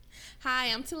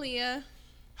Hi, I'm Talia.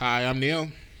 Hi, I'm Neil.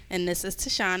 And this is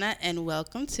Tashana, and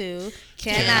welcome to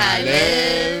Can I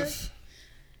Live?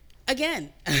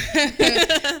 Again.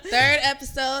 Third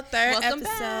episode. Welcome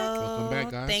back. Welcome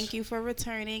back, guys. Thank you for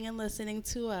returning and listening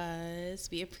to us.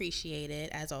 We appreciate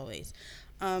it, as always.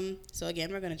 So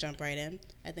again, we're going to jump right in.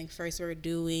 I think first we're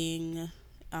doing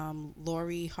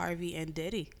Lori, Harvey, and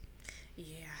Diddy.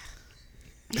 Yeah.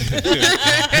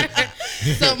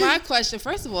 So my question,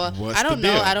 first of all, What's I don't the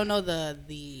know. deal? I don't know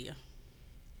the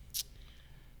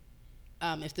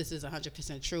if this is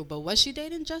 100% true, but was she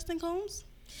dating Justin Combs?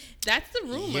 That's the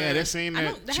rumor. Yeah, they're saying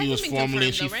that she was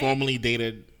formerly formerly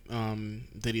dated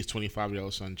Diddy's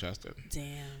 25-year-old son Justin.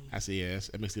 Damn. I see. Yes,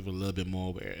 it makes it a little bit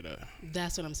more weird.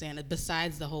 That's what I'm saying.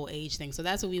 Besides the whole age thing, so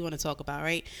that's what we want to talk about,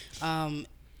 right?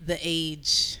 The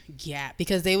age gap,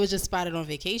 because they were just spotted on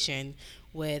vacation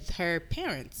with her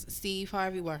parents, Steve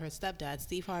Harvey, her stepdad,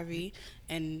 Steve Harvey,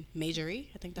 and Marjorie.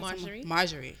 I think that's Marjorie.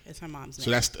 Marjorie is her mom's name.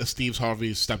 So that's Steve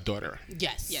Harvey's stepdaughter.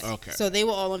 Yes. Okay. So they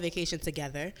were all on vacation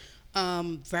together.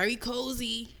 Very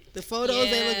cozy. The photos,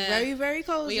 they look very, very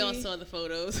cozy. We all saw the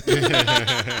photos.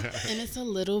 And it's a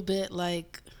little bit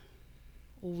like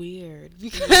weird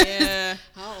because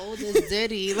how old is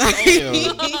Diddy? Like,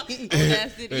 Is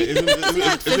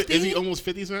he almost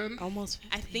 50, son? almost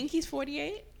 50. I think he's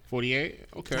 48. 48?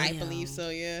 Okay. I believe so,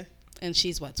 yeah. And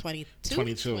she's what, 22?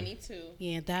 22. 22.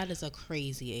 Yeah, that is a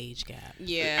crazy age gap.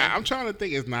 Yeah. I'm trying to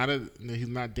think. He's not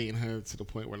dating her to the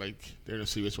point where like they're in a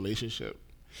serious relationship.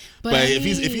 But if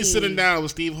he's sitting down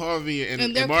with Steve Harvey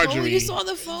and Marjorie, cool. You saw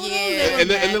the photos. Yeah.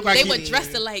 it looked like they were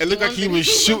dressed alike. It looked like he was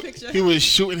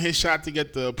shooting his shot to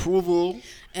get the approval.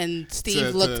 And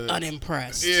Steve looked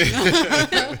unimpressed.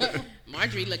 Yeah.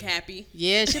 Marjorie looked happy.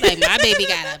 Yeah, she's like, my baby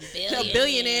got a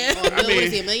billionaire. What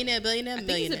is he, a millionaire, billionaire, I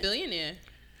think he's a billionaire.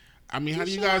 I mean, how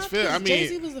do you guys feel? I mean,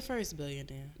 Jay-Z was the first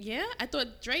billionaire. Yeah, I thought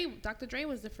Dr. Dre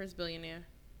was the first billionaire.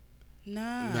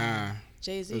 Nah.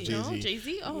 Jay-Z. It was Jay-Z. No,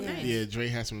 Jay-Z? Oh, Yeah. nice. Yeah, Dre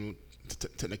had some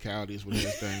technicalities with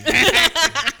his thing.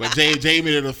 But Jay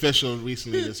made it official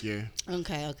recently this year.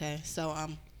 Okay. So,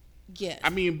 yes. I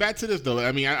mean, back to this, though.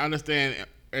 I mean, I understand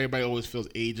everybody always feels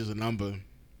age is a number.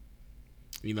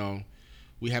 You know,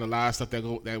 we had a lot of stuff that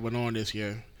went on this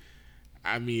year.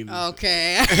 I mean,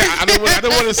 okay. I don't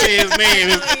want to say his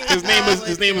name.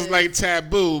 His name is like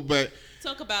taboo, but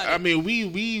Talk about it. I mean,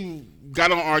 we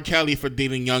got on R. Kelly for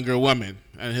dating younger women,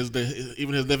 and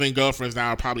even his living girlfriends now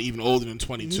are probably even older than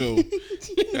 22.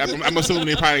 I'm assuming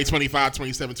they're probably 25,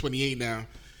 27, 28 now.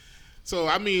 So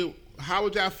I mean, how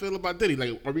would y'all feel about Diddy?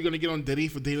 Like, are we gonna get on Diddy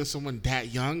for dating someone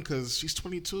that young? Because she's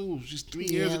 22. She's 3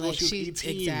 years ago. She was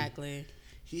 18. Exactly.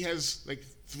 He has like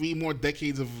 3 more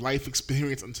decades of life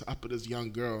experience on top of this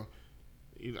young girl.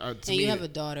 And you have a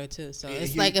daughter too, so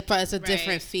it's like it's a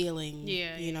different feeling.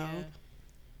 Yeah, you know.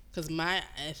 Because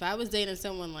if I was dating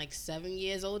someone like 7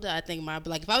 years older, I think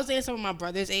if I was dating someone my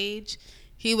brother's age,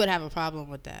 he would have a problem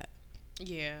with that.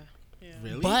 Yeah.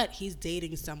 Really? But he's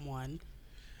dating someone.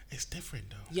 It's different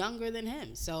though. Younger than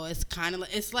him, so it's kind of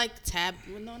like not tab.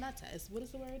 What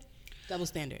is the word? Double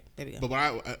standard. There we go.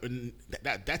 But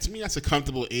that to me, that's a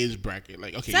comfortable age bracket.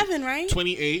 Like, okay, 7, right?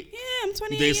 28. Yeah, I'm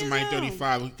 28. You date somebody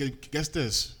 35. Guess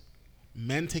this: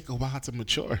 men take a while to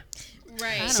mature.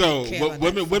 Right. So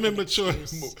women mature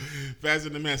faster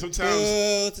than men. Sometimes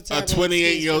a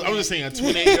 28-year-old, I'm just saying, a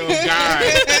 28-year-old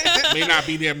guy may not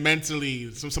be there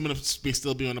mentally. Some of them may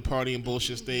still be on the party and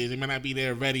bullshit stage. They may not be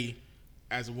there ready.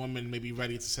 As a woman, may be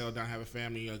ready to settle down, have a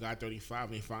family. A guy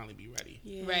 35 may finally be ready.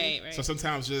 Yeah. Right. So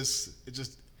sometimes it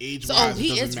just age-wise. So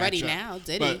he doesn't is match ready up. now,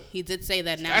 did But he? He did say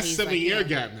that now. That's he's 7-year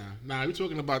gap now. Nah, we're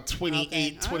talking about 28,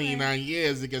 Okay. 29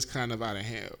 years. It gets kind of out of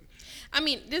hand. I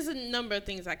mean, there's a number of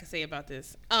things I could say about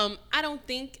this. I don't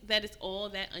think that it's all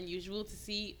that unusual to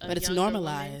see a But it's younger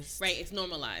normalized. woman. Right, it's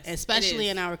normalized. Especially It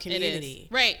is. in our It is. community.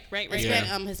 Right.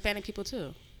 Yeah. Hispanic people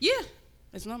too. Yeah.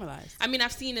 It's normalized. I mean,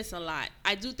 I've seen this a lot.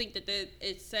 I do think that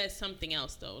it says something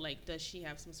else, though. Like, does she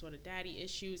have some sort of daddy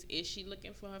issues? Is she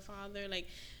looking for her father? Like,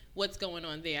 what's going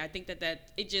on there? I think that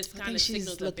it just kind of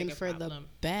signals she's looking a bigger for problem.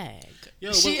 the bag.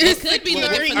 Yo, could be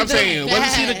looking for I'm the saying, bag.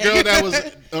 wasn't she the girl that was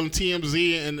on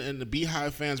TMZ and the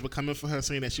Beehive fans were coming for her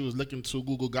saying that she was looking to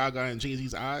Google Gaga and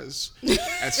Jay-Z's eyes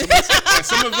at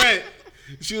some event?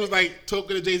 She was like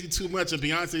talking to Jay-Z too much, and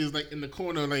Beyonce is like in the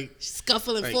corner, like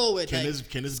Scuffling forward. Can like, this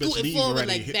bitch scooting leave forward,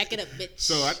 already? like, back it up, bitch.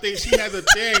 So I think she has a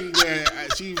thing where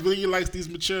she really likes these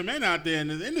mature men out there in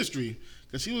the industry.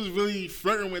 Because she was really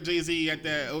flirting with Jay-Z at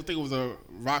that, I think it was a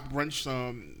rock brunch.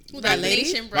 That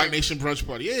lady? Rock Nation brunch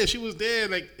party. Yeah, she was there,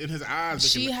 like, in his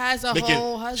eyes. She has a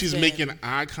whole husband. She's making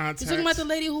eye contact. You're talking about the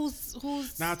lady who's...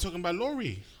 Now I'm talking about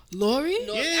Lori. Lori?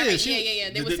 Yeah.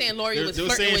 They were saying Lori was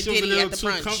flirting with Diddy at the too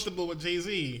brunch. comfortable with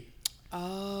Jay-Z.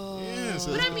 Oh. Yeah,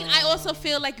 so But I mean, I also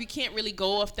feel like we can't really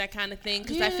go off that kind of thing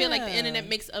because I feel like the internet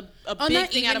makes a big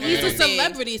thing out of He's a everything.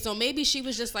 celebrity, so maybe she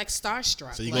was just like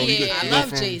starstruck. So you like, go, I you love go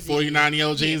from Jay-Z.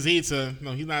 49-year-old Jay-Z to,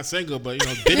 no, he's not single, but,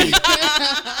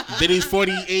 Diddy's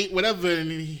 48, whatever, and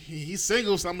he's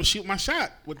single, so I'm going to shoot my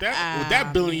shot with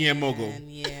that billionaire mogul.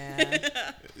 Yeah.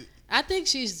 I think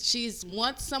she's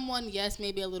wants someone, yes,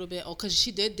 maybe a little bit, because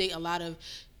she did date a lot of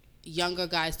younger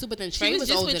guys too, but then Trey was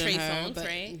just older with than Trey her, Songz,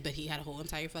 right? but he had a whole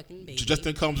entire fucking baby.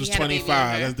 Justin Combs was He had a baby with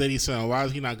 25. her. That's Diddy's son. Why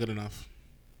is he not good enough?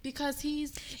 Because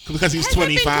he's Because he's Has that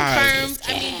been 25. confirmed?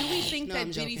 I mean, do we think No, that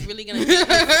I'm Diddy's joking. really gonna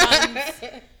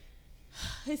be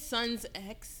his son's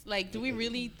ex? Like, do we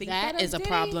really think that that is a Diddy?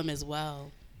 problem as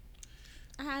well.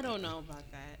 I don't know about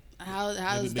that. How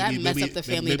does that mess up the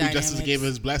family maybe dynamics? Justice gave her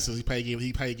his blessings. He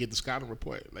probably gave the Scotland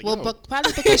report. Like, well, yo, but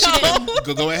probably because she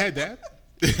didn't. go ahead, Dad.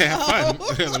 Have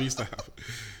fun. Let me stop.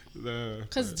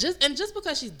 Because just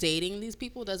because she's dating these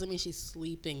people doesn't mean she's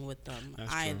sleeping with them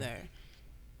That's either.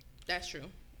 That's true.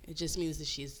 It just means that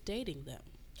she's dating them.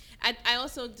 I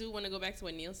also do want to go back to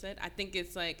what Neil said. I think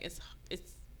it's like it's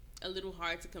a little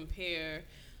hard to compare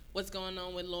what's going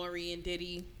on with Lori and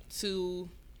Diddy to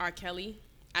R. Kelly.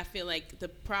 I feel like the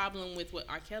problem with what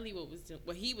R. Kelly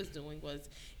what he was doing was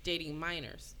dating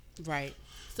minors. Right.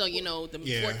 So, the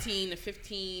Yeah. 14 to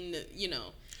 15,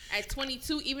 at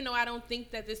 22, even though I don't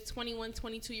think that this 21,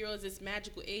 22-year-old is this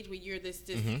magical age where you're this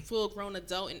full-grown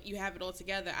adult and you have it all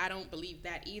together, I don't believe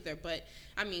that either. But,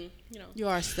 I mean, You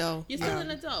are still. you're still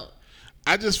an adult.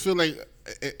 I just feel like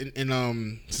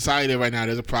in society right now,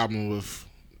 there's a problem with,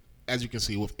 as you can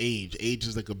see, with age. Age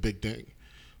is like a big thing.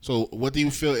 So what do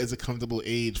you feel is a comfortable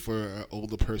age for an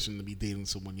older person to be dating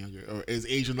someone younger? Or is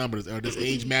age a number? Or does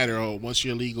age matter? Or once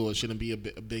you're legal, it shouldn't be a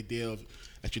big deal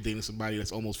that you're dating somebody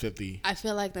that's almost 50? I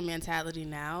feel like the mentality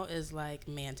now is like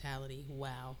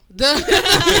wow.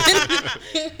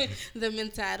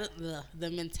 The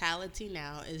mentality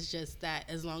now is just that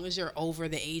as long as you're over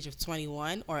the age of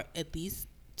 21 or at least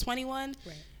 21,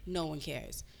 Right. no one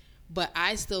cares. But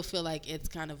I still feel like it's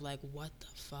kind of like, what the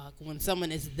fuck? When someone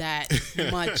is that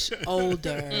much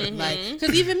older. Like,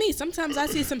 because even me, sometimes I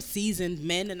see some seasoned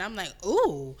men and I'm like,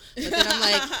 ooh. But then I'm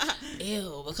like,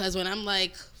 ew. Because when I'm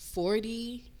like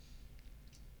 40,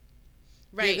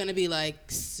 Right. you're going to be like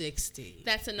 60.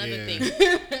 That's another Yeah.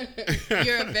 thing.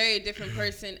 You're a very different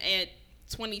person at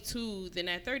 22 than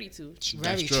at 32.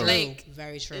 Very true. true. Like,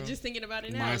 Very true. Just thinking about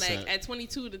it now, Mindset. like at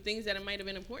 22, the things that might have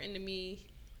been important to me,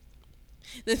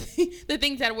 the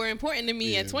things that were important to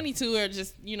me Yeah. at 22 are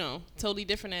just totally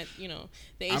different at the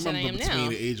age I that I remember am between now.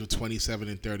 the age of 27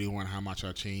 and 31 how much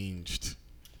I changed.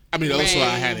 I mean, also I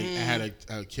had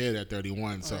a kid at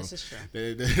 31, so this is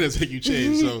true. that's how you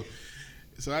change.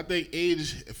 So I think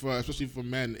age, especially for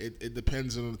men, it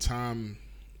depends on the time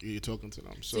you're talking to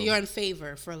them. So you're in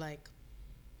favor for like,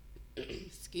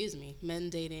 excuse me, men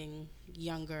dating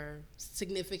younger,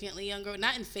 significantly younger.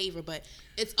 Not in favor, but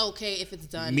it's okay if it's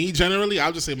done. Me generally,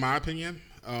 I'll just say my opinion.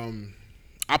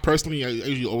 I personally, I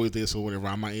usually always date someone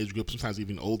around my age group, sometimes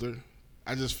even older.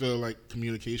 I just feel like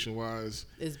communication-wise,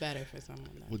 It's better for someone.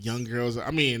 Though. with young girls, I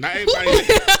mean, not everybody.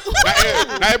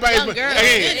 not everybody. Young girls,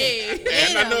 Hey, Wait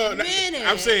and I know, a minute.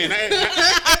 I'm saying,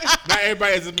 not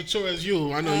everybody is as mature as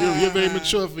you. I know you're very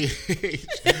mature for your age.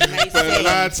 Nice But a save.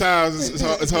 lot of times,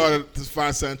 it's hard to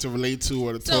find something to relate to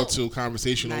or to talk to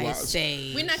conversational Nice wise.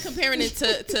 save. We're not comparing it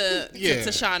to Yeah.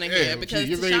 Tashana Yeah, here because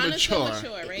you're very Tashana's still mature.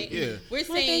 mature, right? Yeah. We're Well, thank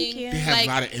saying you. They have like a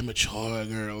lot of immature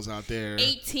girls out there.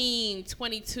 18,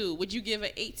 22. Would you give an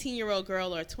 18-year-old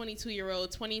girl or a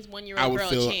 22-year-old, 21-year-old I would girl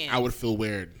feel a chance? I would feel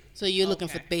weird. So you're looking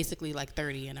for Okay. basically like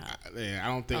 30 and up. Yeah, I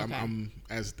don't think Okay. I'm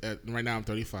right now I'm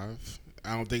 35.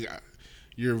 I don't think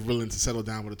you're willing to settle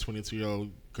down with a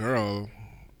 22-year-old girl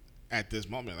at this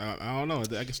moment. I don't know.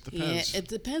 I guess it depends. Yeah, it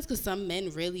depends because some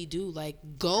men really do like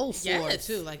go for it Yes.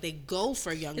 too. Like they go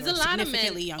for younger, There's a lot of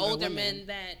significantly men, younger older women. men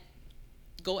that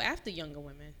go after younger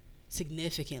women.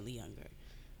 Significantly younger.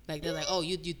 Like they're like, oh,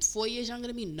 you 4 years younger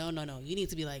than me? No. You need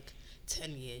to be like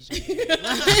 10 years younger.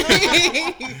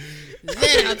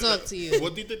 Then I'll talk to you.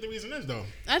 What do you think the reason is, though?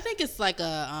 I think it's like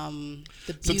the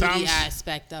beauty Sometimes-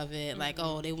 aspect of it. Like,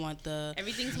 oh, they want the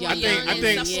Everything's Yeah, more young I and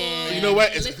think- supple yeah. you know what?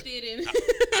 and It's- lifted and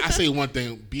I say one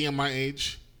thing. Being my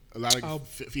age, a lot of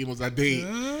females I date,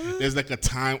 there's like a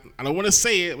time. I don't want to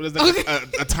say it, but there's like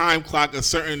a time clock. A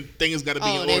certain thing has got to be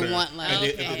Oh, in they order. want, like,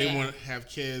 Like, okay. they want to have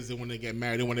kids. They want to get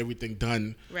married. They want everything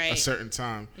done a Right. certain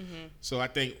time. So I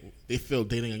think they feel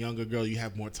dating a younger girl, you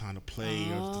have more time to play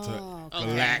or to okay.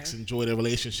 relax, enjoy the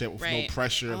relationship with Right. no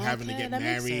pressure of having to Okay, get that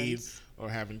makes married sense. or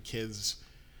having kids.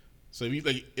 So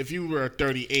if you were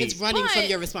 38, It's running from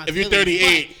your if responsibility. you're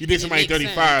 38, but you date it somebody makes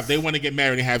 35, sense. they want to get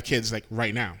married and have kids like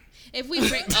right now. If we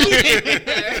bring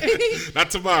Not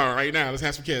tomorrow, right now. Let's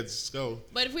have some kids. Let's go.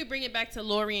 But if we bring it back to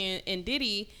Lori and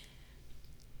Diddy,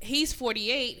 he's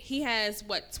 48. He has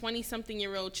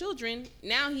 20-something-year-old children.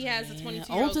 Now he has a 22-year-old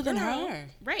older than girl. her.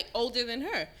 Right, older than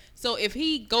her. So if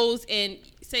he goes and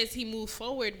says he moved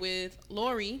forward with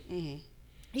Lori,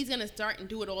 he's gonna start and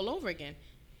do it all over again.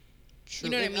 True.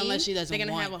 You know what I mean? Unless she doesn't They're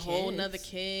gonna want have a whole kids. nother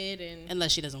kid, and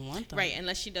Unless she doesn't want them. right,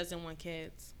 unless she doesn't want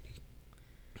kids.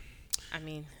 I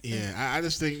mean, Yeah, I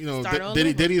just think Start all Diddy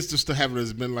over. Diddy's just having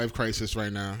his midlife crisis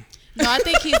right now. No, I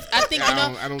think he's. I think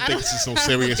I don't think this is some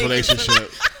serious relationship.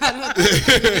 I don't think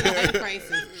it's a life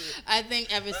crisis. I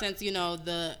think ever since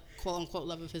the quote unquote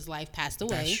love of his life passed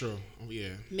away, That's true. Oh, yeah.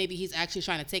 maybe he's actually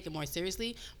trying to take it more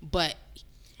seriously. But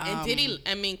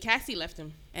and Cassie left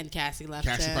him. and Cassie left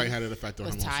Cassie him. probably had an effect on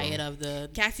Was him tired also. of the.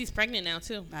 Cassie's pregnant now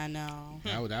too. I know.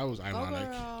 That was Go ironic.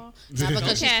 girl. Not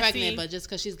because she's Cassie. pregnant, but just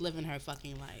because she's living her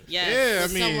fucking life. Yes. Yeah, I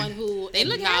As mean, someone who They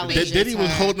look acknowledges happy. Diddy was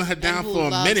her holding her and down who for a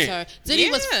loves minute. her. Diddy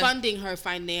was Yeah. funding her He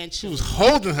financially. was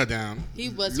holding her down. He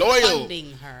was loyal.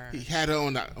 funding her. He had her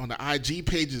on the IG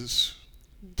pages.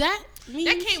 That means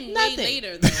That came nothing. way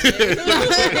later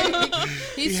though.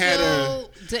 He He had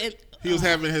still didn't. He was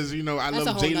having his, I That's a love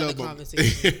whole J nother Lo.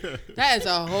 conversation. That is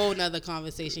a whole nother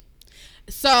conversation.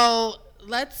 So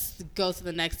let's go to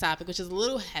the next topic, which is a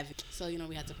little heavy. So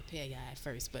we had to prepare y'all at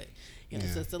first, but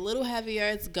so it's a little heavier.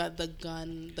 It's the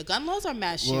gun laws are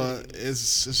mass shootings. Well,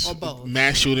 it's Or both.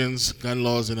 mass shootings, gun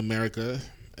laws in America.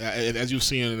 As you've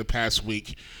seen in the past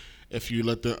week, if you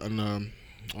looked on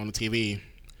the TV,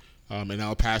 in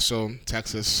El Paso,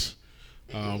 Texas,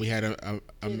 we had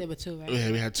there were two, right?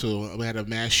 we had two. We had a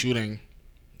mass shooting.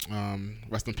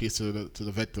 Rest in peace to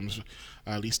the victims.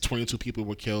 At least 22 people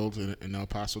were killed in El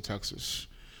Paso, Texas,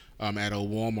 at a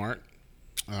Walmart.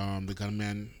 The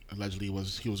gunman allegedly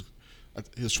was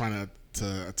trying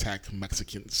to attack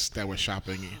Mexicans that were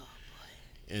shopping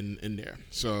in there.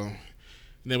 So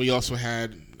and then we also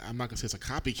had, I'm not gonna say it's a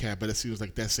copycat, but it seems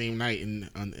like that same night in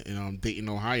Dayton,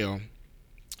 Ohio,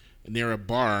 near a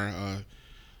bar.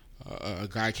 A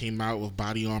guy came out with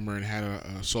body armor and had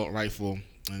an assault rifle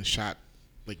and shot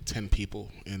like 10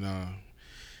 people. And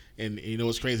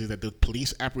what's crazy is that the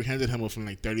police apprehended him within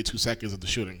like 32 seconds of the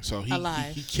shooting. So he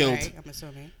killed right? I'm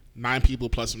assuming. 9 people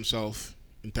plus himself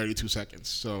in 32 seconds.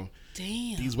 So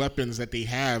Damn. these weapons that they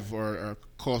have are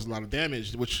cause a lot of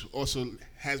damage, which also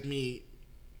has me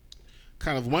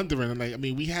kind of wondering. Like, I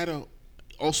mean, we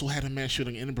also had a mass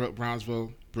shooting in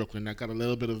Brownsville, Brooklyn, that got a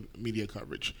little bit of media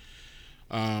coverage.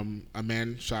 A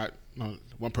man shot.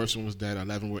 One person was dead.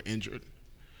 11 were injured.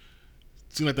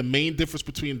 It seems like the main difference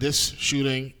between this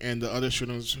shooting and the other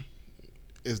shootings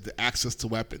is the access to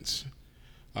weapons.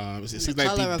 It seems like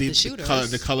color of the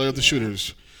shooters. the color of the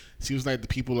shooters. It seems like the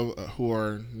people who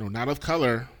are not of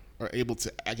color are able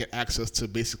to get access to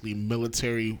basically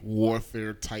military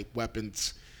warfare type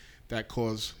weapons that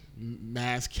cause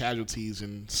mass casualties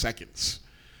in seconds.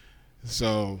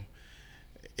 So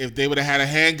if they would have had a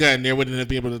handgun, they wouldn't have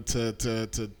been able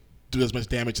to do as much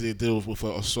damage as they did with for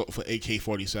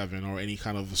AK-47 or any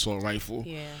kind of assault rifle.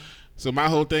 Yeah. So my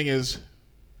whole thing is,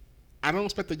 I don't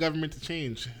expect the government to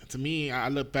change. To me, I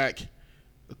look back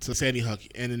to Sandy Hook,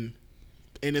 and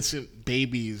innocent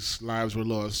babies' lives were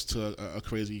lost to a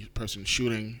crazy person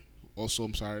shooting. Also,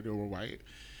 I'm sorry, they were white.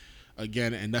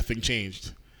 Again, and nothing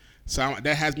changed. So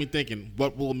that has me thinking,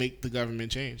 what will make the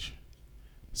government change?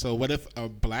 So what if a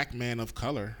black man of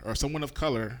color or someone of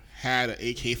color had an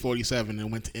AK-47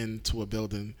 and went into a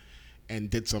building and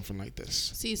did something like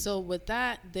this? See, so with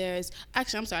that, there's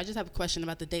actually, I'm sorry, I just have a question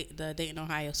about the Dayton,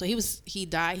 Ohio. So he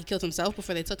died, he killed himself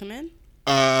before they took him in?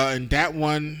 And that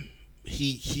one,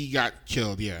 he got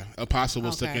killed. Yeah, Apostle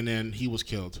was Okay. taken in. He was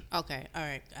killed. Okay, all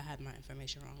right, I had my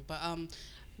information wrong. But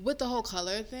with the whole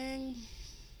color thing,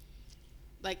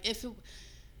 like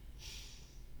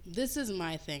this is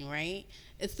my thing, right?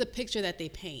 It's the picture that they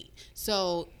paint.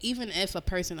 So even if a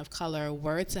person of color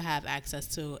were to have access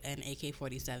to an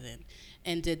AK-47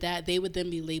 and did that, they would then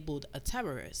be labeled a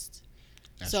terrorist.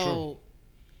 That's so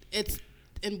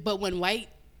but when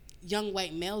young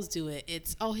white males do it,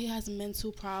 it's, oh, he has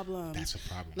mental problems. That's a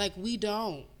problem. Like, we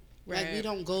don't. Like, we Right.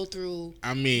 don't go through.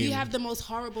 I mean, we have the most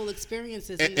horrible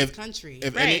experiences in this country.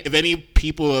 If Right. any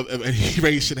people of any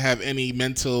race should have any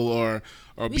mental or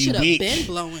we be should have weak, been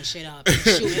blowing shit up. And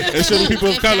shooting up. it should be people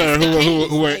of If color that's the case,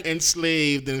 who were like,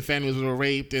 enslaved and families were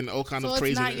raped and all kind so of it's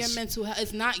craziness. not your mental.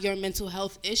 It's not your mental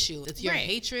health issue. It's your Right.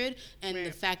 hatred and the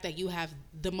Right. fact that you have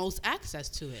the most access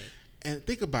to it. And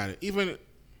think about it. Even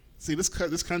see, this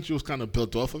country was kind of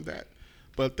built off of that.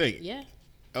 But think, Yeah.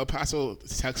 El Paso,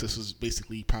 Texas was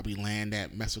basically probably land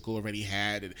that Mexico already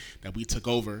had and that we took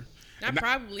over. Not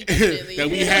probably, definitely. That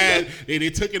we had, they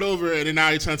took it over, and then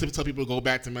now they're trying to tell people to go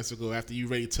back to Mexico after you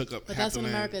already took up. But half that's the what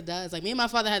land. America does. Like, me and my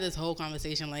father had this whole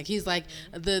conversation. Like, he's like,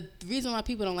 the reason why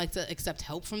people don't like to accept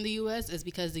help from the U.S. is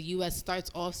because the U.S.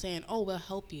 starts off saying, oh, we'll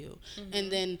help you.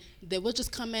 And then they will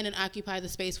just come in and occupy the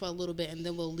space for a little bit, and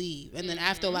then we'll leave. And then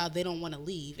after a while, they don't want to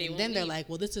leave. And then they're like,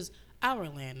 well, this is our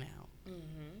land now.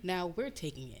 Now we're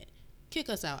taking it. Kick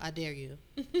us out. I dare you.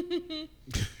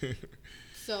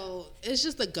 So it's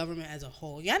just the government as a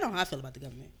whole. Yeah, I know how I feel about the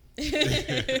government.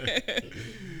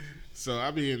 So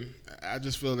I mean, I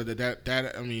just feel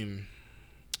that I mean,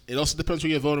 it also depends who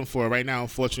you're voting for. Right now,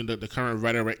 unfortunately, the current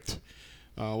rhetoric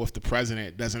with the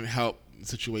president doesn't help the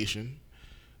situation.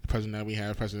 The president that we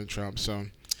have, President Trump. So,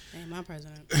 Hey, my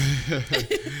president.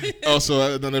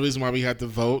 also another reason why we had to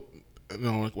vote,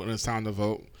 when it's time to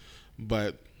vote.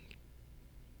 But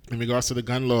in regards to the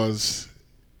gun laws,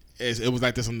 it was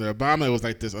like this under Obama. It was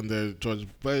like this under George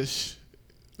Bush.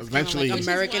 Eventually, like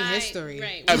American history.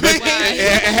 Right.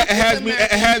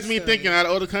 it has me thinking out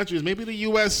of other countries. Maybe the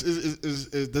U.S.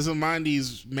 is doesn't mind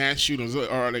these mass shootings,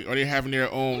 or they having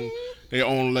their own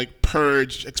like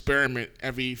purge experiment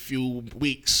every few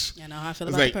weeks. I know how I feel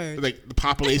about the purge. Like the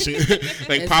population,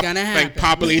 gonna happen. like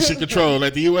population control.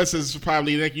 Like the U.S. is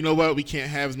probably like, you know what, we can't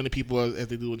have as many people as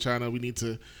they do in China. We need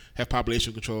to have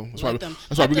population control. That's why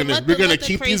we're gonna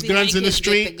keep these guns in the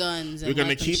street. We're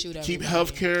gonna keep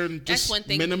healthcare and just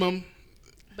minimum.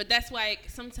 But that's why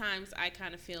sometimes I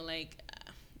kind of feel like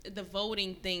the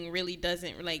voting thing really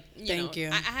doesn't like. Thank you.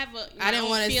 I have I didn't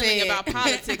want to feeling say about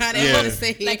politics. I didn't want to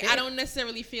say like I don't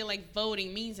necessarily feel like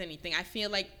voting means anything. I feel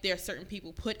like there are certain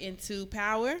people put into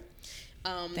power.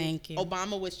 Thank you.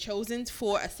 Obama was chosen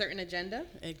for a certain agenda.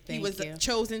 He was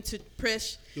chosen to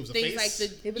push things like the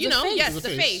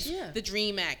face, the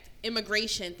DREAM Act,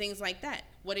 immigration, things like that.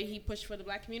 What did he push for the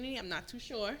black community? I'm not too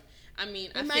sure. I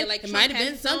mean, I feel like it might have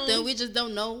been something. We just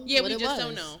don't know. Yeah, we just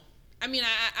don't know. I mean,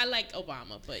 I like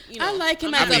Obama, but I like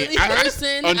him as a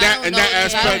person. On that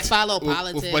aspect, I don't follow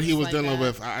politics. With what he was dealing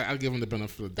with, I give him the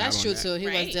benefit of the doubt. That's true too. He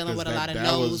was dealing with a lot of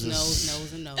no's,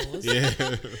 and no's.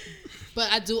 Yeah. But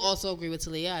I do also agree with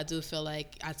Talia. I do feel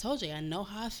like, I told you, I know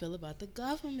how I feel about the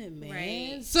government, man.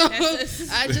 Right. So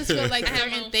I just feel like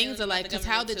certain things are like, because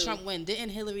how did Trump win? Didn't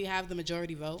Hillary have the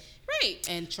majority vote? Right.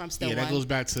 And Trump still won. Yeah, that goes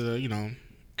back to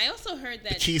I also heard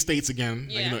that the key states again.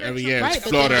 Yeah, every year, right,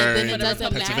 Florida then it and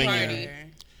doesn't Pennsylvania. matter.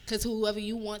 Because whoever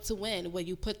you want to win, when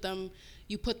you put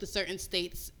the certain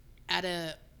states at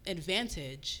a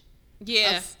advantage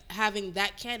of having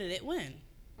that candidate win.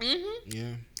 Mm-hmm.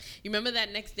 Yeah. You remember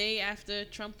that next day after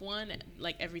Trump won,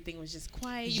 like everything was just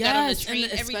quiet. You got on the street,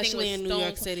 especially everything was in New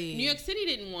York City. New York City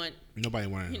didn't want. Nobody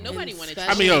wanted. Nobody wanted.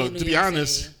 I mean, to be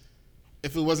honest,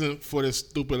 if it wasn't for this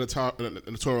stupid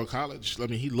electoral college, I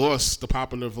mean, he lost the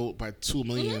popular vote by 2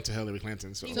 million to Hillary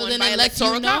Clinton. So then it lets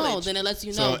you know. Then it lets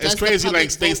you know. So it's crazy,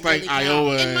 like states like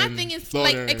Iowa and my thing is,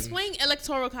 Florida like, explain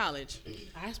electoral college.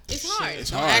 It's hard. It's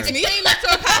hard. Explain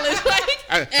electoral college.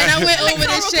 And I went over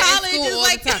this shit in school all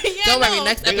the time. Don't worry,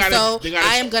 next episode,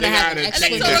 I am going to have an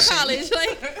explanation. Electoral college,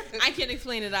 like, I can't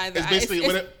explain it either. It's basically,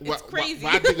 it's crazy.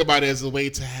 What I think about it is a way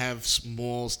to have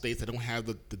small states that don't have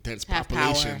the dense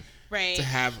population. Power. Right. To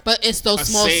have, but it's those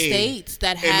small states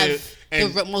that have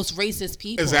the most racist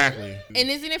people. Exactly. And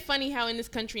isn't it funny how in this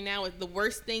country now, the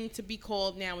worst thing to be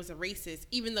called now is a racist,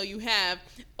 even though you have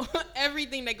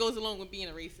everything that goes along with being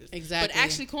a racist. Exactly. But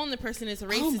actually calling the person as a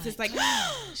racist is like,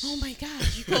 oh my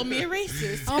gosh, you called me a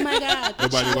racist. Oh my God.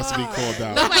 Nobody wants to be called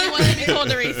out. Nobody wants to be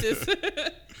called a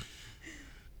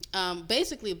racist.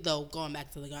 Basically, though, going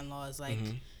back to the gun laws, like,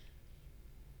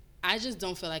 I just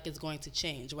don't feel like it's going to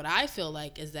change. What I feel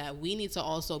like is that we need to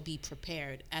also be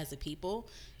prepared as a people.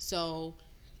 So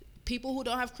people who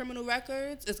don't have criminal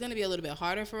records, it's going to be a little bit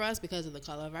harder for us because of the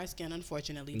color of our skin,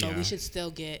 unfortunately. But we should still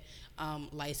get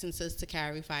licenses to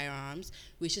carry firearms.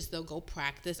 We should still go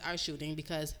practice our shooting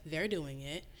because they're doing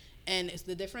it. And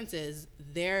the difference is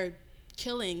they're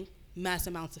killing mass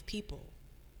amounts of people.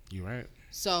 You're right.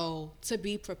 So to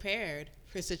be prepared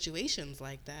for situations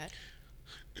like that,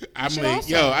 I'm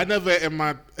like, I never in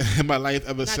my life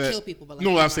ever said. Kill people, but like,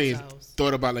 no, what I'm saying,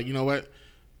 thought about, like, you know what,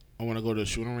 I want to go to a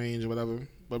shooting range or whatever.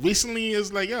 But recently,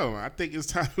 it's like, I think it's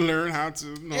time to learn how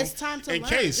to. It's time to in learn.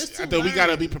 Case I think we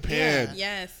gotta be prepared.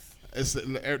 Yeah. Yes. It's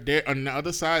there on the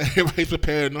other side. Everybody's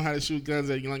prepared, know how to shoot guns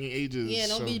at young ages. Yeah,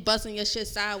 don't be busting your shit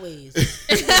sideways.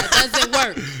 That doesn't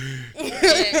work.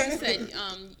 Yeah, you said,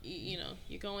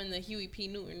 you're going the Huey P.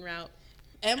 Newton route.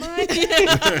 Am I?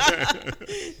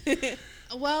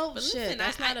 Well, But shit, listen,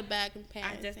 that's not a bad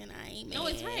comparison. I ain't mad. No,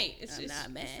 it's right. It's I'm just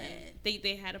not mad. listen,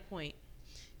 they had a point.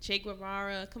 Che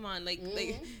Guevara, come on, like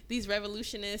these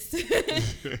revolutionists,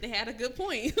 they had a good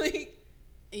point. Like,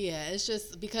 yeah, it's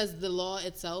just because the law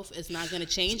itself is not going to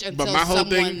change But until my whole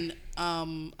someone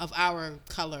of our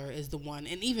color is the one.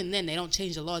 And even then, they don't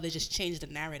change the law; they just change the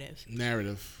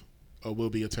narrative. Or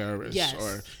will be a terrorist. Yes.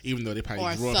 Or even though they probably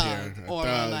Or a grew thug, up here. or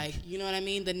thug. like, you know what I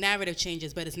mean? The narrative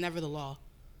changes, but it's never the law.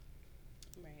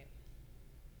 right.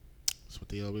 That's what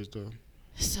they always do.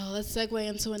 So let's segue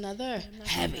into another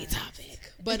heavy topic,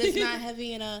 but it's not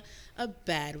heavy in a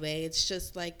bad way. It's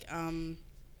just like,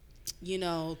 you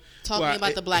know, talking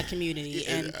about the black community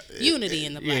and unity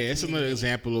in the black community. Yeah, it's another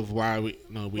example of why we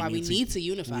need to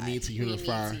unify. We need to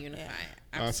unify.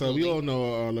 So we all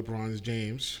know LeBron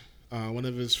James. One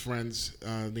of his friends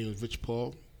named Rich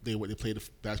Paul. They played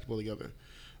basketball together.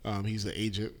 He's an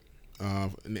agent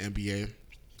in the NBA.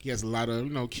 He has a lot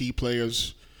of key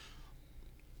players.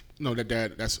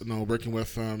 That's working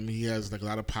with him. He has like a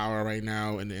lot of power right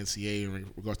now in the NCAA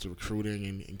in regards to recruiting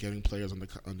and getting players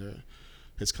under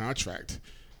his contract.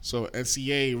 So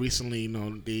NCAA recently,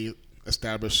 they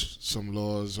established some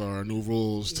laws or new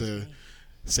rules to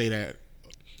say that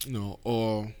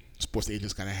all sports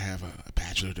agents got to have a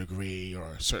bachelor degree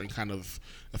or certain kind of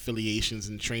affiliations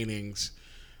and trainings.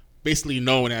 Basically,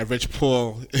 knowing that Rich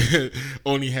Paul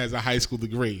only has a high school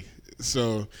degree.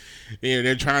 So, yeah,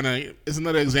 they're trying to. It's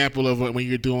another example of when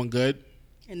you're doing good,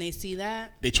 and they see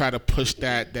that they try to push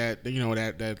that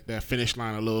finish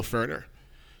line a little further.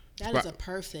 That is a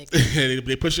perfect.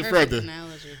 They push it further.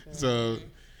 Analogy for so,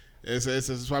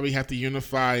 it's why we have to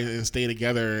unify and stay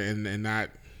together and not,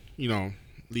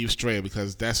 leave stray,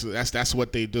 because that's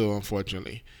what they do,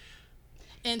 unfortunately.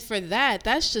 And for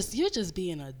that's just, you're just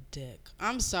being a dick.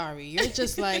 I'm sorry. You're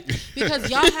just like, because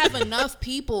y'all have enough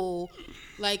people,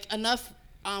 like enough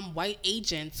white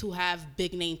agents who have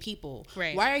big name people.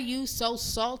 Right. Why are you so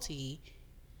salty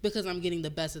because I'm getting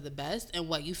the best of the best? And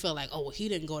what you feel like, oh, well, he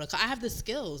didn't go to college. I have the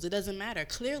skills. It doesn't matter.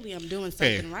 Clearly I'm doing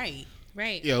something right.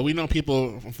 Right. Yeah, we know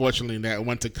people, unfortunately, that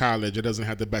went to college. It doesn't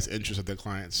have the best interest of their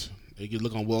clients. You can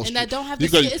look on Wall Street. And that don't have the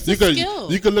skill. It's the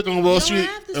skill. You can look on Wall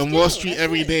Street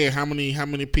every day. How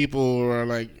many people are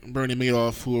like Bernie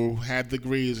Madoff who had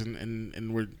degrees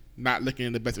and were not looking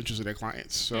in the best interest of their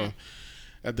clients. So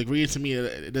a degree to me,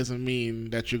 it doesn't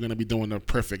mean that you're going to be doing a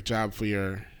perfect job for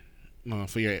the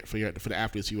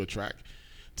athletes you attract.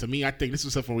 To me, I think this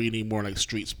is something where you need more like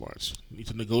street sports. You need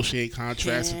to negotiate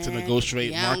contracts, to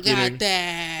negotiate marketing. Got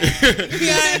that.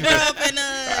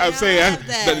 I'm saying,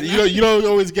 but you don't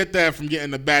always get that from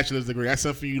getting a bachelor's degree. That's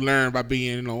something you learn by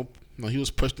being, he was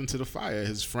pushed into the fire.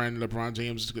 His friend LeBron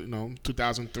James,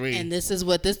 2003. And this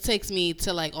takes me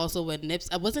to like also what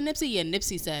Nipsey, wasn't Nipsey? Yeah,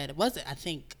 Nipsey said, was it? I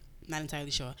think, not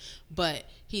entirely sure, but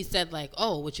he said like,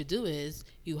 oh, what you do is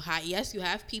you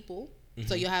have people. Mm-hmm.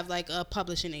 So you'll have like a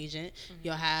publishing agent. Mm-hmm.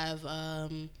 You'll have,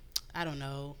 I don't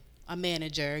know, a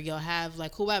manager. You'll have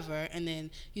like whoever, and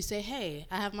then you say, "Hey,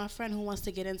 I have my friend who wants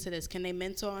to get into this. Can they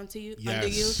mentor under you?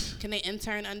 Can they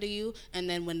intern under you?" And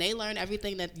then when they learn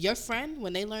everything that they're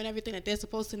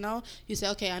supposed to know, you say,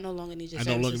 "Okay, I no longer need your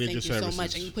services. Thank you so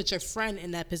much." And you put your friend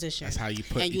in that position. That's how you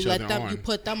put and you each let other them. on. You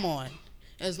put them on.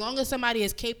 As long as somebody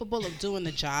is capable of doing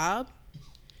the job,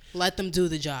 let them do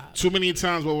the job. Too many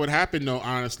times, what would happen though,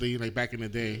 honestly, like back in the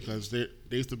day, because there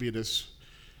used to be this.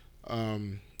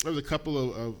 There was a couple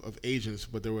of agents,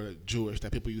 but they were Jewish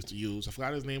that people used to use. I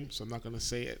forgot his name, so I'm not going to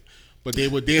say it. But they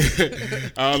would.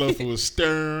 I don't know if it was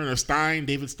Stern or Stein,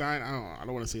 David Stein. I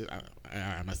don't want to say it.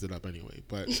 I messed it up anyway.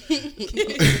 But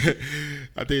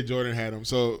I think Jordan had him.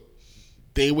 So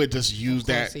they would just use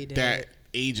that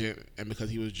agent, and because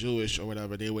he was Jewish or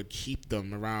whatever, they would keep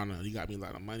them around. He got me a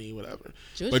lot of money, whatever.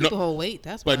 Jewish people hold weight.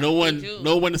 That's but no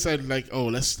one decided like, oh,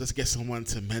 let's get someone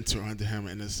to mentor under him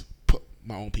and just put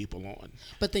my own people on.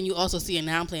 But then you also see, and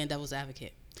now I'm playing devil's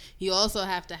advocate, you also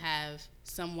have to have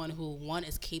someone who, one,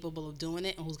 is capable of doing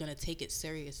it and who's going to take it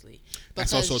seriously.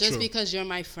 Because that's also just true. Because you're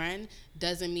my friend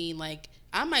doesn't mean, like,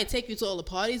 I might take you to all the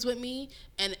parties with me,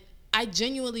 and I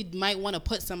genuinely might want to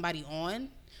put somebody on.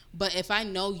 But if I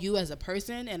know you as a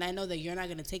person and I know that you're not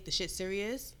going to take the shit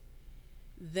serious,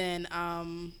 then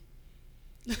I'm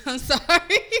sorry.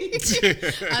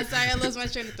 I lost my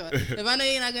train of thought. If I know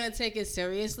you're not going to take it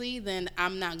seriously, then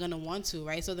I'm not going to want to,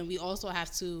 right? So then we also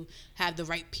have to have the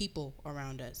right people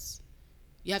around us.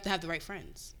 You have to have the right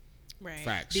friends. Right.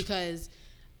 Facts. Because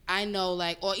I know,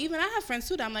 like, or even I have friends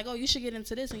too that I'm like, oh, you should get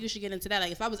into this and you should get into that.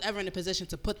 Like, if I was ever in a position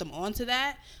to put them onto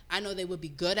that, I know they would be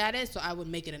good at it, so I would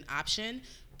make it an option.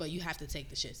 But you have to take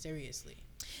the shit seriously.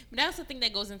 But I also think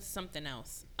that goes into something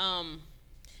else.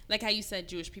 like how you said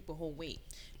Jewish people hold weight.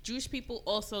 Jewish people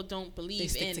also don't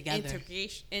believe in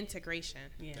integration,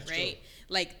 Yeah. right?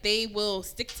 Like they will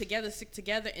stick together,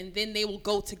 and then they will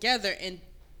go together and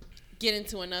get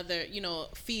into another,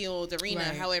 field, arena,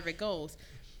 however it goes.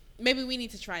 Maybe we need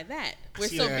to try that. We're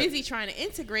so busy trying to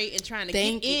integrate and trying to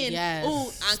get in. Yes. Ooh,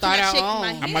 start can I our shake own.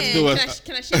 my hand? I'm about to do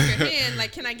Can I shake your hand?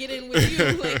 Like, can I get in with you?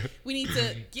 Like, we need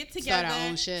to get together, start our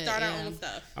own shit. Start our own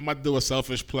stuff. I'm about to do a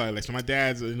selfish plug. Like, so my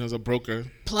dad's is a broker.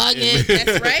 Plug it.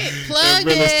 That's right. Plug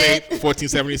real it. estate,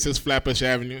 1476 Flatbush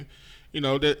Avenue.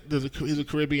 He's a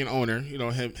Caribbean owner.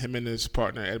 Him and his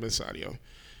partner Edmund Sadio.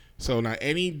 So now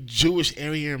any Jewish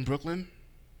area in Brooklyn,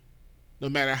 no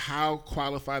matter how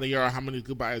qualified they are, how many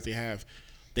good buyers they have,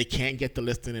 they can't get the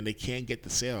listing and they can't get the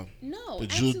sale. No, the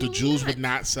Jews not. would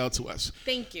not sell to us.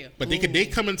 Thank you. But they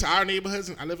come into our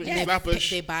neighborhoods. I live in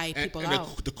Flatbush. They buy people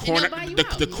out.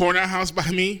 The corner house by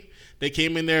me, they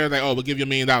came in there like, oh, we'll give you $1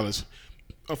 million.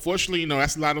 Unfortunately,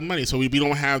 that's a lot of money. So we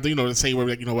don't have to say we're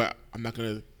like, you know what, I'm not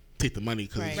gonna take the money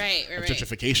because of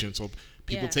gentrification. So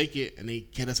people take it and they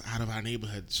get us out of our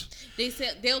neighborhoods. They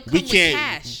said they'll come with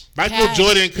cash. Michael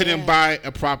Jordan couldn't buy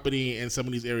a property in some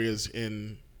of these areas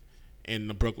in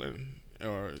Brooklyn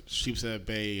or Sheepshead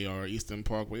Bay or Eastern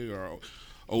Parkway or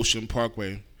Ocean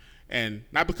Parkway, and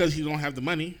not because he don't have the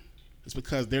money. It's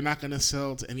because they're not going to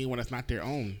sell to anyone that's not their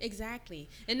own. Exactly,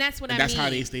 and that's what I mean. That's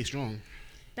how they stay strong.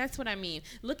 That's what I mean.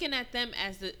 Looking at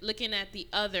the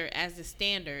other as the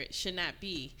standard should not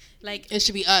be like it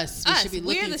should be us. We should be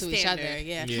looking to each other.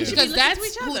 Yeah. Because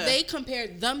that's who they compare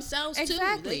themselves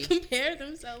to. They compare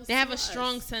themselves. They have a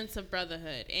strong sense of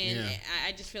brotherhood, and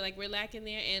I just feel like we're lacking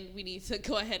there, and we need to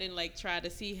go ahead and try to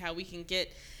see how we can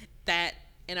get that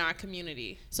in our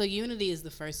community. So unity is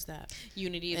the first step.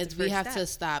 Unity is the first we have step. to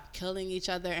stop killing each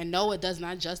other, and no, it does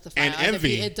not justify and other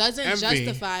envy. It doesn't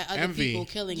justify other people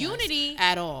killing unity us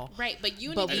at all. Right, but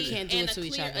unity but we can't do and it to a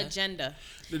each clear other. agenda.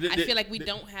 I feel like we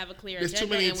don't have a clear agenda. Too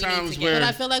many and times we need to But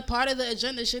I feel like part of the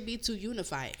agenda should be to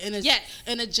unify in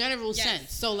a general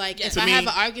sense. So if I have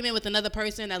an argument with another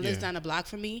person that lives down the block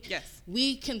from me,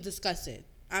 we can discuss it.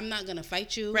 I'm not going to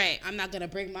fight you. Right. I'm not going to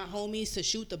bring my homies to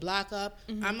shoot the block up.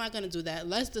 Mm-hmm. I'm not going to do that.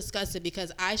 Let's discuss it because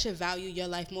I should value your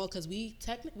life more because we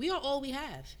are all we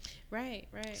have. Right.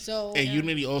 So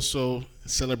unity also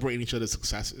celebrating each other's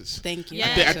successes. Thank you.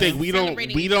 Yeah. I think we don't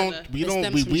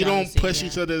push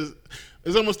each other's.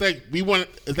 It's almost like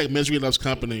it's like misery loves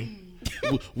company.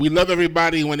 We love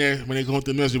everybody when they're going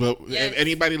through misery, but if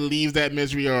anybody leaves that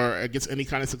misery or gets any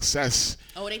kind of success,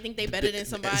 they think they better than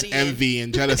somebody. It's envy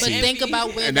and jealousy. But think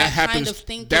about where that happens. Kind of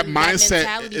thinking, that mindset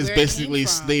that is basically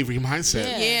slavery mindset.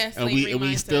 Yeah, and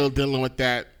we still dealing with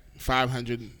that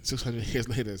 500, 600 years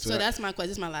later. So that's my question.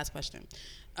 This is my last question.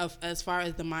 As far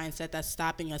as the mindset that's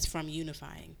stopping us from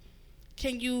unifying,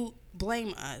 can you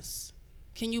blame us?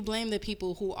 Can you blame the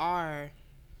people who are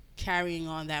carrying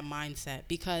on that mindset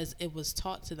because it was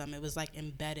taught to them? It was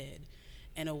embedded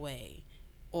in a way,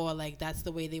 or that's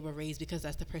the way they were raised because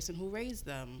that's the person who raised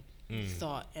them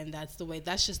thought, and that's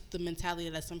just the mentality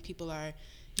that some people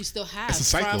you still have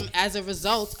as a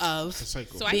result of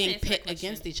being pit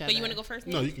against each other. But you want to go first?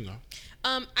 No, you can go.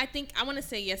 I think I want to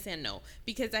say yes and no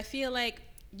because I feel like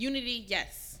unity,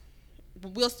 yes.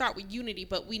 We'll start with unity,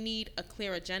 but we need a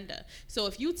clear agenda. So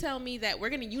if you tell me that we're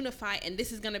going to unify and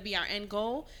this is going to be our end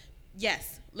goal,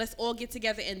 yes, let's all get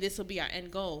together and this will be our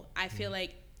end goal. I feel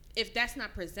like if that's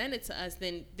not presented to us,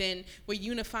 then we're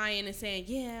unifying and saying,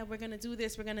 yeah, we're going to do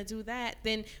this, we're going to do that.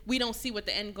 Then we don't see what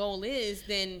the end goal is.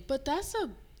 But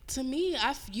to me,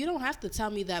 you don't have to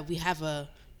tell me that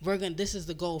this is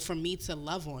the goal for me to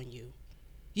love on you.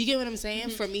 You get what I'm saying?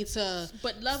 Mm-hmm. For me to.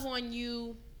 But love on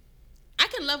you. I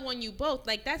can love on you both.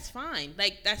 That's fine.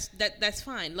 That's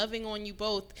fine. Loving on you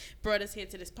both brought us here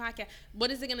to this podcast. What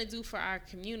is it going to do for our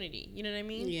community? You know what I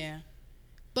mean? Yeah.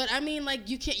 But I mean,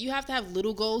 you have to have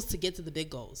little goals to get to the big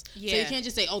goals. Yeah. So you can't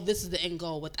just say, oh, this is the end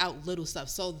goal without little stuff.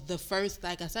 So the first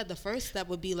step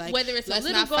would be whether it's let's a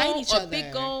little not fight goal each or other.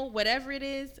 big goal, whatever it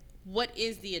is, what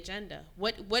is the agenda?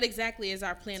 What exactly is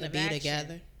our plan of action?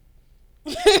 Together.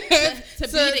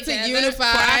 to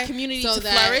unify, for our community to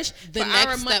flourish, the for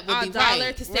next step would our be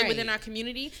dollar to stay within our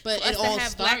community, but for us to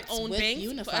have black-owned banks,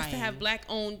 unifying. for us to have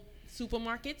black-owned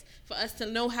supermarkets, for us to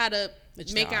know how to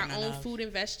make our own food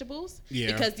and vegetables,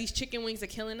 because these chicken wings are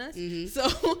killing us. Mm-hmm.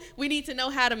 So we need to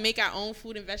know how to make our own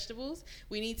food and vegetables.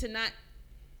 We need to not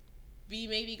be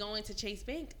maybe going to Chase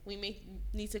Bank. We may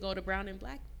need to go to Brown and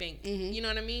Black Bank. Mm-hmm. You know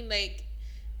what I mean?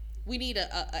 We need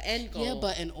a end goal. Yeah,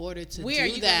 but in order to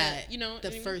do that,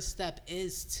 the first step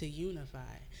is to unify.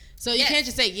 So you can't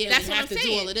just say, we have to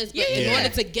do all of this. But in order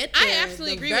to get there,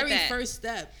 the very first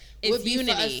step is would be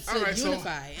unity. for us to Alright, so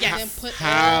unify Yes. and then put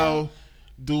How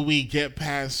do we get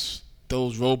past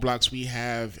those roadblocks we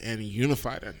have and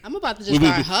unify them? I'm about to just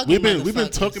start hugging. We've been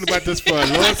talking about this for a long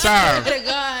I time. swear to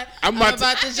God, I'm I'm about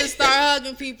about to just start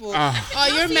hugging people.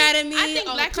 Oh, you're mad at me? I think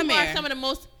Oh, black come people here. are some of the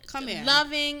most Come here.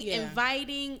 loving, Yeah.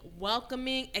 inviting,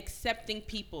 welcoming, accepting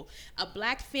people. A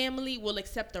black family will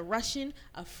accept a Russian,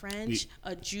 a French,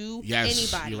 a Jew,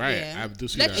 Yes, anybody. you're right. Yeah. I do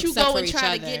see Let that. you Except go for and each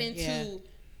try to other, get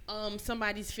into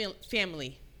somebody's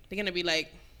family. They're gonna be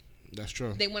like, That's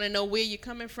true. they want to know where you're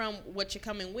coming from, what you're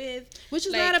coming with, Which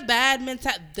is Like, not a bad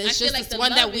mentality. I That's feel just like the the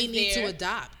one that love we is need there. to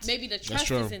adopt. Maybe the trust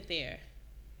true. isn't there.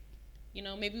 You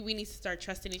know, maybe we need to start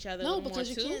trusting each other. a No, little because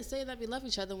you more too. can't say that we love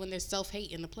each other when there's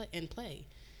self-hate in play.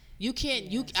 You can't.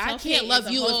 I Self-hate can't love is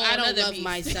a you if whole I don't nother love beast.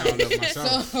 myself. I don't love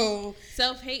myself. So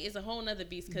Self-hate is a whole nother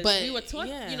beast because But, we were taught,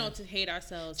 yeah. you know, to hate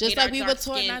ourselves. Just hate like our we were dark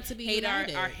taught skin, not to be hate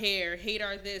united. our hair, hate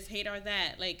our this, hate our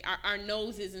that, like our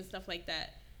noses and stuff like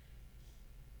that.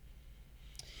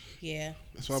 yeah.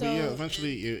 That's why So-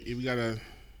 eventually we gotta.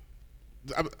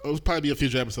 It'll probably be a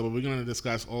future episode, but we're gonna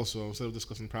discuss also, instead of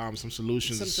discussing problems, some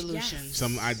solutions, Some solutions.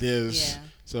 some ideas. Yeah.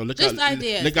 So look Just out,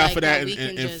 ideas, look out like for that what we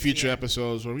in can just- future yeah.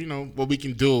 episodes, where what we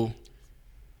can do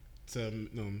to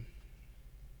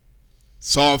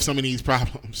solve some of these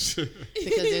problems.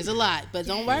 Because there's a lot, but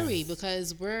don't worry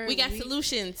because We got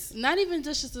solutions. Not even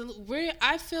just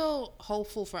I feel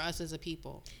hopeful for us as a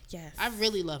people. Yes. I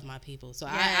really love my people, so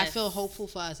I Yes. feel hopeful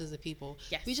for us as a people.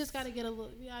 Yes. We just gotta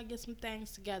we gotta get some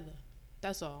things together.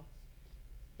 That's all.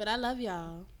 But I love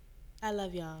y'all.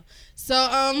 So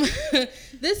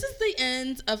this is the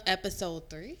end of episode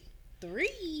 3.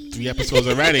 3 episodes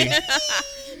already.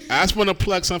 I just want to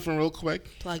plug something real quick.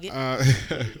 Plug it.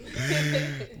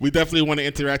 We definitely want to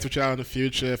interact with y'all in the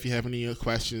future if you have any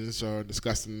questions or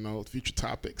discussing future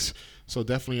topics. So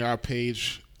definitely our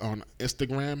page on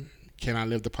Instagram, Can I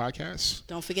Live the Podcast?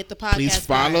 Don't forget the podcast. Please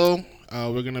follow.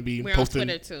 We're going to be We're posting. on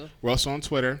Twitter too. We're also on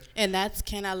Twitter. And that's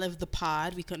Can I Live the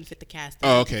Pod. We couldn't fit the cast.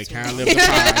 Oh, okay. Can I Live the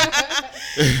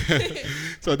Pod?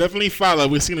 So definitely follow.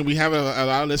 We've seen it. We have a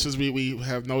lot of listeners we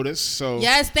have noticed. So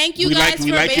Yes, thank you we guys like- for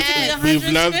we like making it. the We've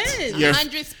 100 loved spins. your-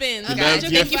 100 spins, We guys.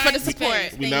 love your- Thank you for the support.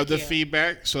 Spins. we Thank love the you.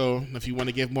 feedback. So if you want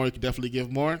to give more, you can definitely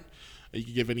give more. You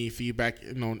can give any feedback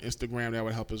on Instagram. That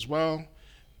would help as well.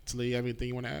 Talia, you have anything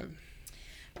you want to add?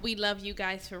 We love you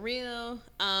guys for real.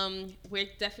 We're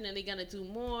definitely gonna do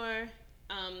more.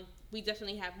 We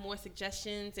definitely have more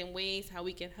suggestions and ways how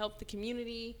we can help the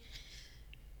community.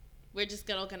 We're just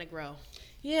gonna grow.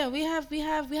 Yeah, we have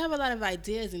a lot of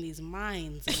ideas in these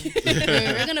minds.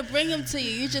 And we're gonna bring them to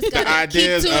you. You just gotta keep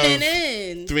ideas tuning of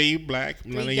in. 3 black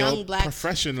millennial young black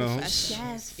professionals.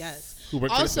 Yes. who work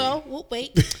for the Also, city.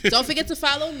 wait. Don't forget to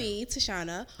follow me,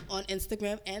 Tashana, on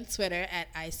Instagram and Twitter at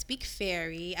I Speak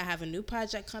Fairy. I have a new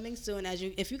project coming soon.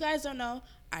 If you guys don't know,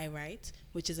 I write,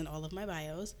 which is in all of my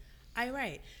bios. I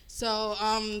write. So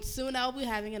soon I'll be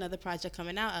having another project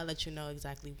coming out. I'll let you know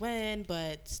exactly when,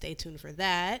 but stay tuned for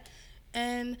that.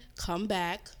 And come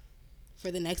back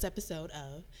for the next episode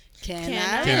of Can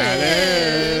I Can I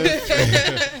Live?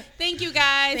 Live? Thank you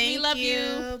guys. Thank We love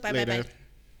you. Bye, Later. bye, bye.